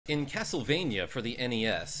In Castlevania for the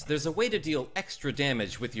NES, there's a way to deal extra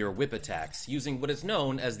damage with your whip attacks using what is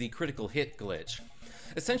known as the critical hit glitch.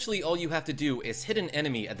 Essentially, all you have to do is hit an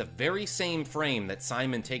enemy at the very same frame that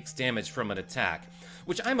Simon takes damage from an attack,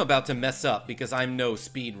 which I'm about to mess up because I'm no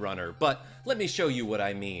speedrunner, but let me show you what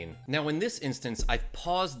I mean. Now in this instance, I've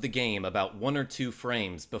paused the game about 1 or 2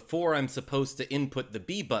 frames before I'm supposed to input the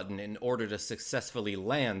B button in order to successfully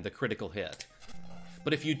land the critical hit.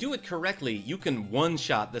 But if you do it correctly, you can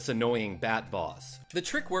one-shot this annoying bat boss. The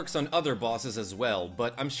trick works on other bosses as well,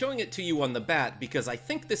 but I'm showing it to you on the bat because I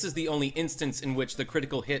think this is the only instance in which the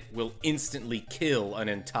critical hit will instantly kill an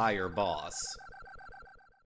entire boss.